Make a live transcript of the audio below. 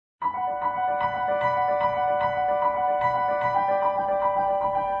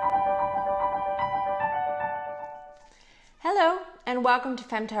and welcome to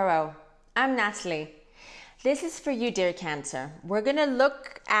Femme Tarot. I'm Natalie. This is for you, dear Cancer. We're going to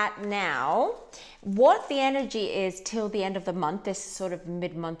look at now what the energy is till the end of the month. This is sort of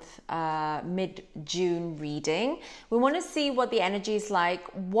mid-month, mid-June reading. We want to see what the energy is like,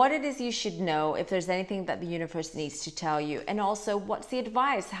 what it is you should know, if there's anything that the universe needs to tell you, and also what's the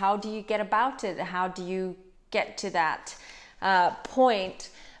advice? How do you get about it? How do you get to that point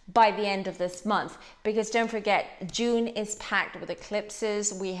by the end of this month? Because don't forget, June is packed with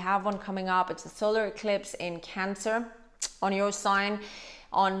eclipses. We have one coming up. It's a solar eclipse in Cancer on your sign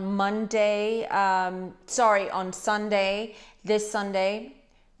on Monday, on Sunday, this Sunday,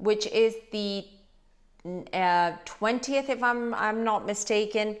 which is the 20th, if I'm not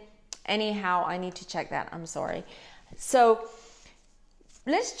mistaken. Anyhow, I need to check that. I'm sorry. So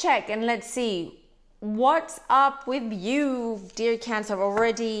let's check and let's see what's up with you, dear Cancer. I've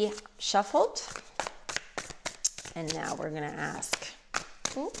already shuffled. And now we're going to ask.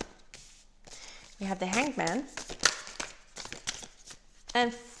 Ooh. We have the Hangman.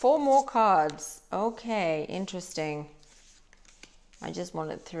 And 4 more cards. Okay, interesting. I just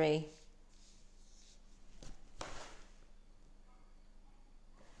wanted 3.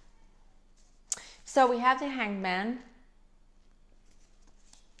 So we have the Hangman.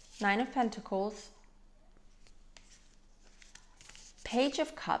 9 of Pentacles. Page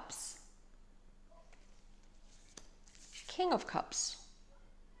of Cups, King of Cups,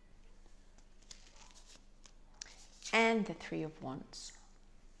 and the 3 of Wands.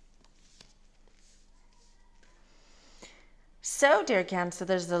 So, dear Cancer,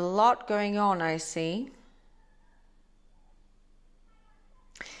 there's a lot going on, I see.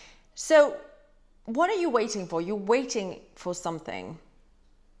 So, what are you waiting for? You're waiting for something.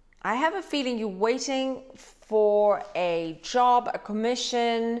 I have a feeling you're waiting for a job, a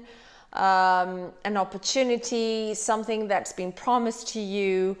commission, an opportunity, something that's been promised to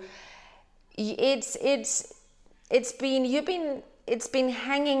you. It's been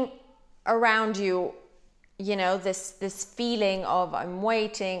hanging around you, you know, this feeling of I'm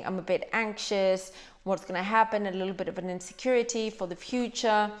waiting, I'm a bit anxious, what's going to happen, a little bit of an insecurity for the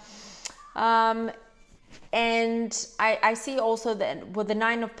future. And I see also that with the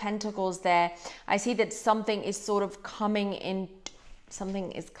 9 of Pentacles there, I see that something is sort of coming in,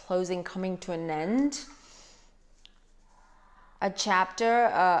 something is closing, coming to an end. A chapter,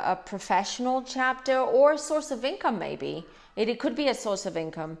 a professional chapter, or a source of income maybe. It could be a source of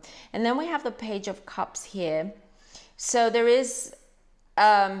income. And then we have the Page of Cups here. So there is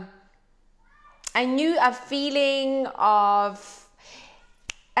a feeling of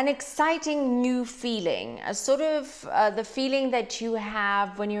an exciting new feeling, a sort of the feeling that you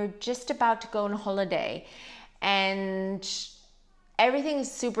have when you're just about to go on holiday and everything is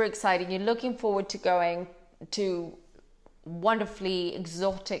super exciting. You're looking forward to going to wonderfully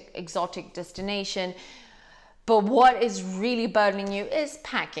exotic destination. But what is really burdening you is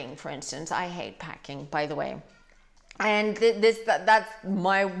packing, for instance. I hate packing, by the way. And that's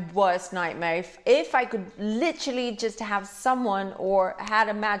my worst nightmare. If I could literally just have someone or had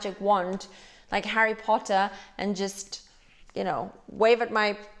a magic wand like Harry Potter and just, you know, wave at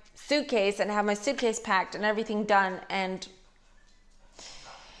my suitcase and have my suitcase packed and everything done and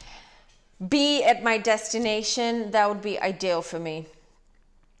be at my destination, that would be ideal for me.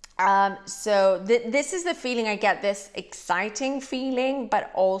 So this is the feeling I get, this exciting feeling,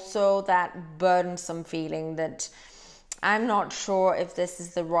 but also that burdensome feeling that I'm not sure if this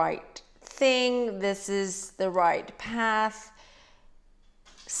is the right thing, this is the right path.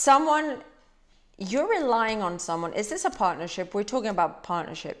 Someone, you're relying on someone. Is this a partnership? We're talking about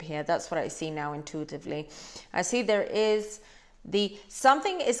partnership here. That's what I see now intuitively. I see there is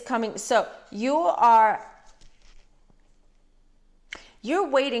something is coming. So you're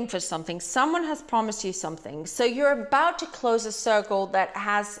waiting for something. Someone has promised you something. So you're about to close a circle that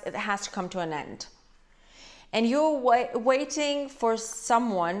has to come to an end. And you're waiting for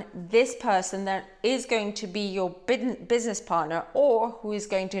someone, this person that is going to be your business partner, or who is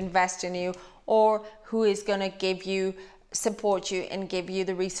going to invest in you, or who is going to support you and give you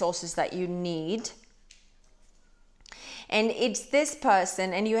the resources that you need. And it's this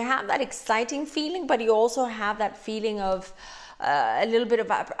person, and you have that exciting feeling, but you also have that feeling of a little bit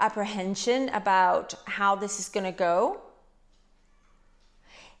of apprehension about how this is going to go.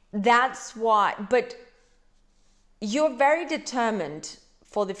 That's why, but you're very determined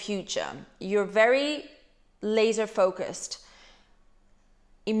for the future. You're very laser focused.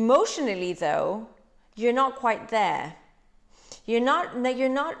 Emotionally, though, you're not quite there. You're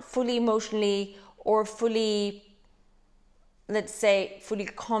not fully emotionally or fully, let's say, fully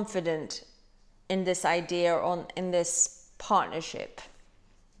confident in this idea or in this partnership.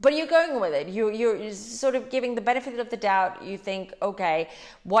 But you're going with it. You're sort of giving the benefit of the doubt. You think, okay,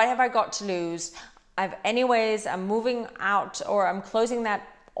 what have I got to lose? I'm moving out, or I'm closing that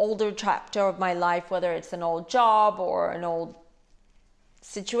older chapter of my life, whether it's an old job or an old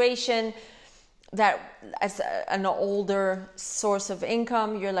situation, that as an older source of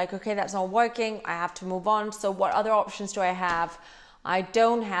income. You're like, okay, that's not working. I have to move on. So what other options do I have? I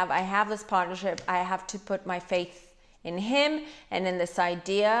have this partnership. I have to put my faith in him and in this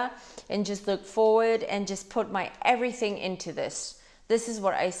idea, and just look forward and just put my everything into this. This is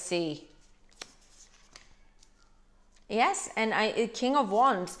what I see. Yes, and King of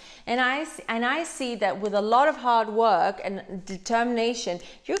Wands, and I see that with a lot of hard work and determination,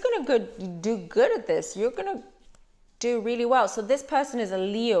 you're gonna do good at this. You're gonna do really well. So this person is a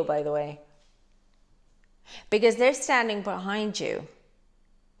Leo, by the way, because they're standing behind you.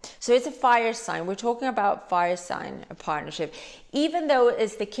 So it's a fire sign. We're talking about fire sign, a partnership. Even though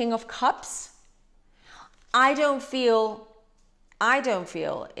it's the King of Cups, I don't feel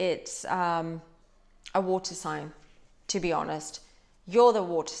it's a water sign, to be honest. You're the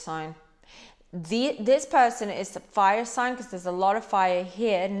water sign. This person is a fire sign, because there's a lot of fire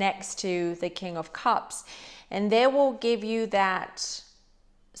here next to the King of Cups. And they will give you that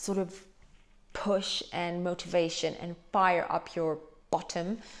sort of push and motivation and fire up your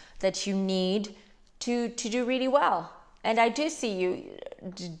bottom that you need to do really well. And I do see you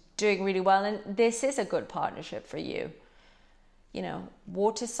doing really well, and this is a good partnership for you. You know,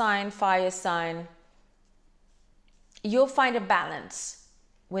 water sign, fire sign. You'll find a balance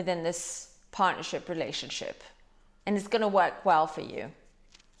within this partnership relationship, and it's going to work well for you.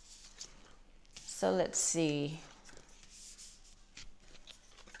 So let's see.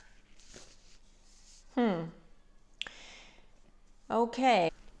 Okay,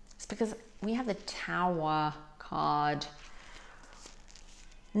 it's because we have the Tower card.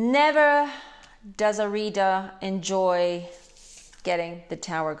 Never does a reader enjoy getting the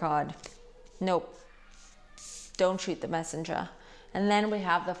Tower card. Nope. Don't shoot the messenger. And then we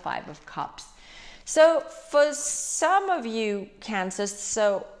have the Five of Cups. So for some of you Cancers,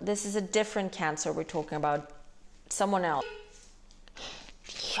 so this is a different Cancer we're talking about, someone else.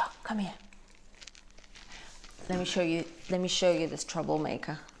 Come here. Let me show you this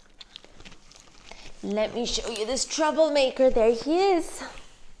troublemaker. Let me show you this troublemaker. There he is.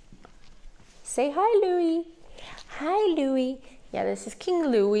 Say hi, Louis. Hi, Louis. Yeah, this is King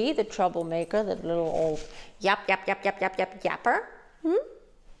Louis, the troublemaker, the little old yapper.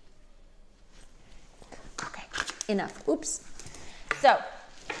 Okay, enough. Oops. So,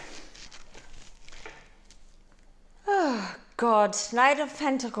 oh God, Knight of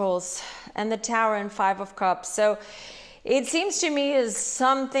Pentacles and the Tower and Five of Cups. So it seems to me as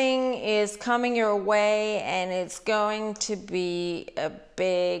something is coming your way, and it's going to be a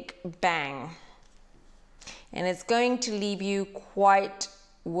big bang. And it's going to leave you quite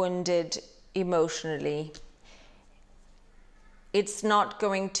wounded emotionally. It's not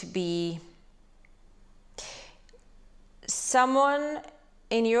going to be someone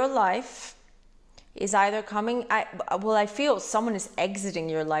in your life is either coming, I feel someone is exiting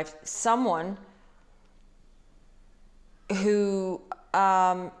your life. Someone who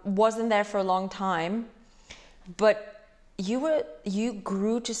wasn't there for a long time, but you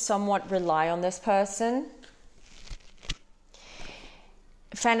grew to somewhat rely on this person,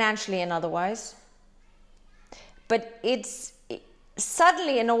 financially and otherwise. But it's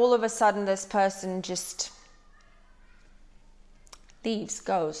suddenly and all of a sudden this person just leaves,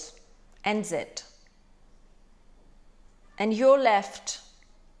 goes, ends it. And you're left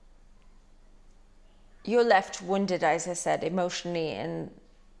wounded, as I said, emotionally, and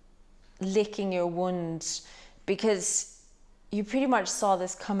licking your wounds, because you pretty much saw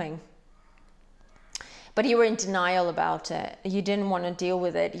this coming. But you were in denial about it. You didn't want to deal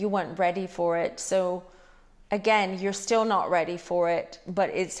with it. You weren't ready for it. So again, you're still not ready for it, but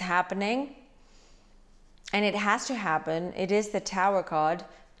it's happening. And it has to happen. It is the Tower card.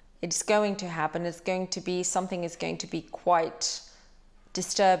 It's going to happen. It's going to be, something is going to be quite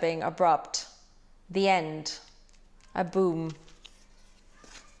disturbing, abrupt. The end. A boom.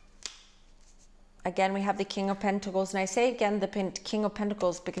 Again, we have the King of Pentacles. And I say again the King of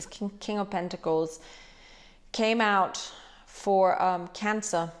Pentacles because King of Pentacles came out for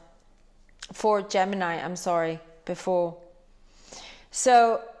Cancer. For Gemini, I'm sorry, before.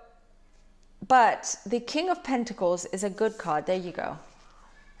 So, but the King of Pentacles is a good card. There you go.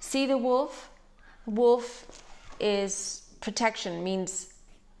 See the wolf? Wolf is protection, means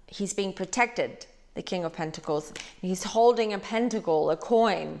he's being protected. the King of Pentacles. He's holding a pentacle, a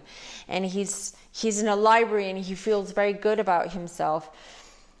coin, and he's in a library and he feels very good about himself.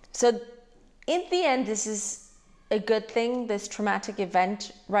 So in the end, this is a good thing, this traumatic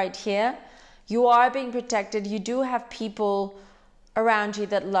event right here. You are being protected. You do have people around you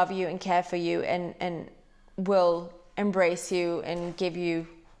that love you and care for you and will embrace you and give you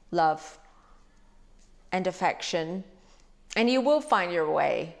love and affection. And you will find your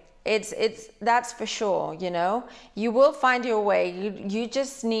way. It's that's for sure, you know. You will find your way. You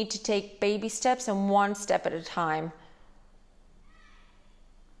just need to take baby steps and one step at a time.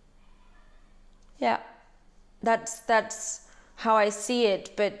 Yeah. That's how I see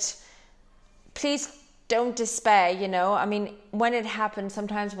it, but please don't despair, you know. I mean, when it happens,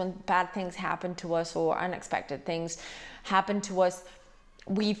 sometimes when bad things happen to us or unexpected things happen to us,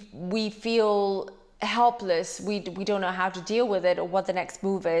 we feel helpless. We don't know how to deal with it or what the next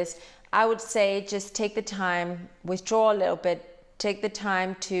move is. I would say just take the time, withdraw a little bit, take the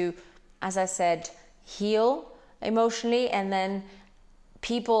time to, as I said, heal emotionally, and then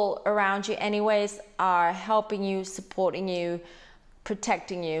people around you anyways are helping you, supporting you,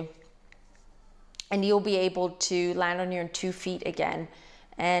 protecting you, and you'll be able to land on your 2 feet again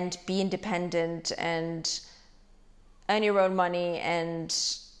and be independent and earn your own money and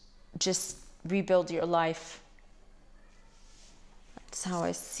just rebuild your life. That's how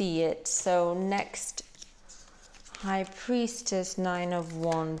I see it. So next, High Priestess, 9 of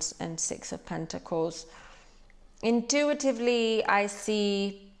Wands and 6 of Pentacles. Intuitively, I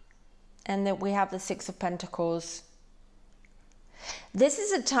see, and that we have the 6 of Pentacles. This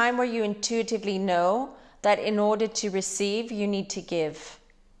is a time where you intuitively know that in order to receive, you need to give.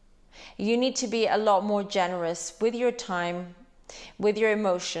 You need to be a lot more generous with your time, with your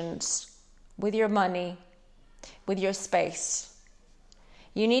emotions, with your money, with your space.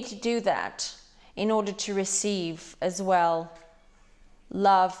 You need to do that in order to receive as well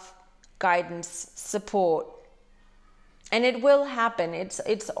love, guidance, support. And it will happen.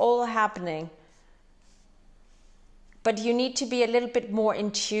 It's all happening. But you need to be a little bit more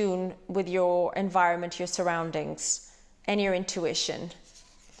in tune with your environment, your surroundings, and your intuition.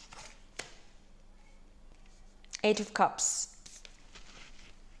 8 of Cups.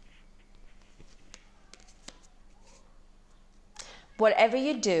 Whatever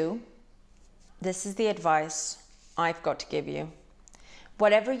you do, this is the advice I've got to give you.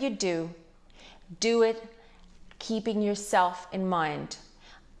 Whatever you do it keeping yourself in mind.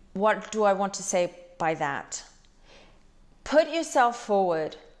 What do I want to say by that? Put yourself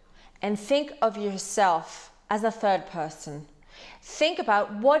forward and think of yourself as a third person. Think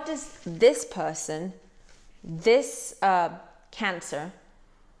about what does this person, this Cancer,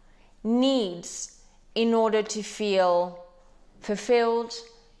 needs in order to feel fulfilled,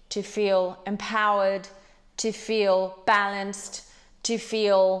 to feel empowered, to feel balanced, to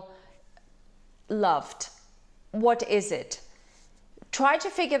feel loved. What is it? Try to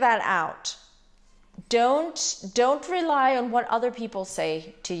figure that out. Don't rely on what other people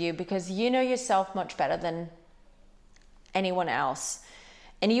say to you, because you know yourself much better than anyone else.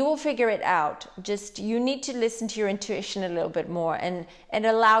 And you will figure it out. Just, you need to listen to your intuition a little bit more and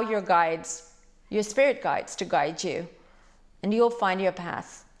allow your guides, your spirit guides, to guide you. And you'll find your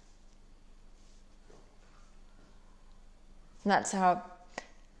path. And that's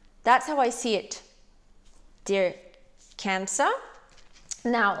how I see it, dear Cancer.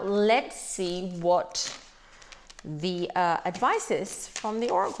 Now let's see what the advice is from the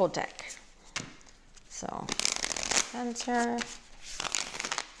Oracle deck. So, Cancer,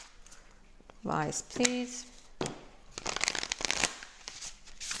 advice please.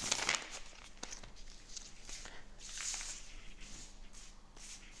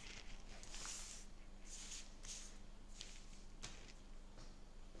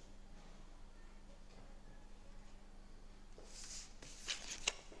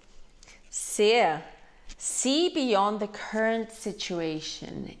 Seer, see beyond the current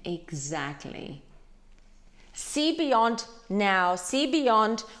situation. Exactly. See beyond now. See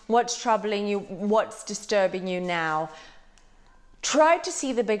beyond what's troubling you, what's disturbing you now. Try to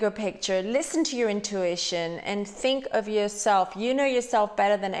see the bigger picture. Listen to your intuition and think of yourself. You know yourself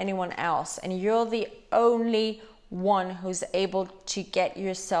better than anyone else, and you're the only one who's able to get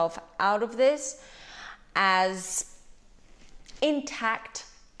yourself out of this as intact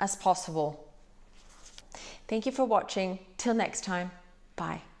as possible. Thank you for watching. Till next time.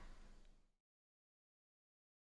 Bye.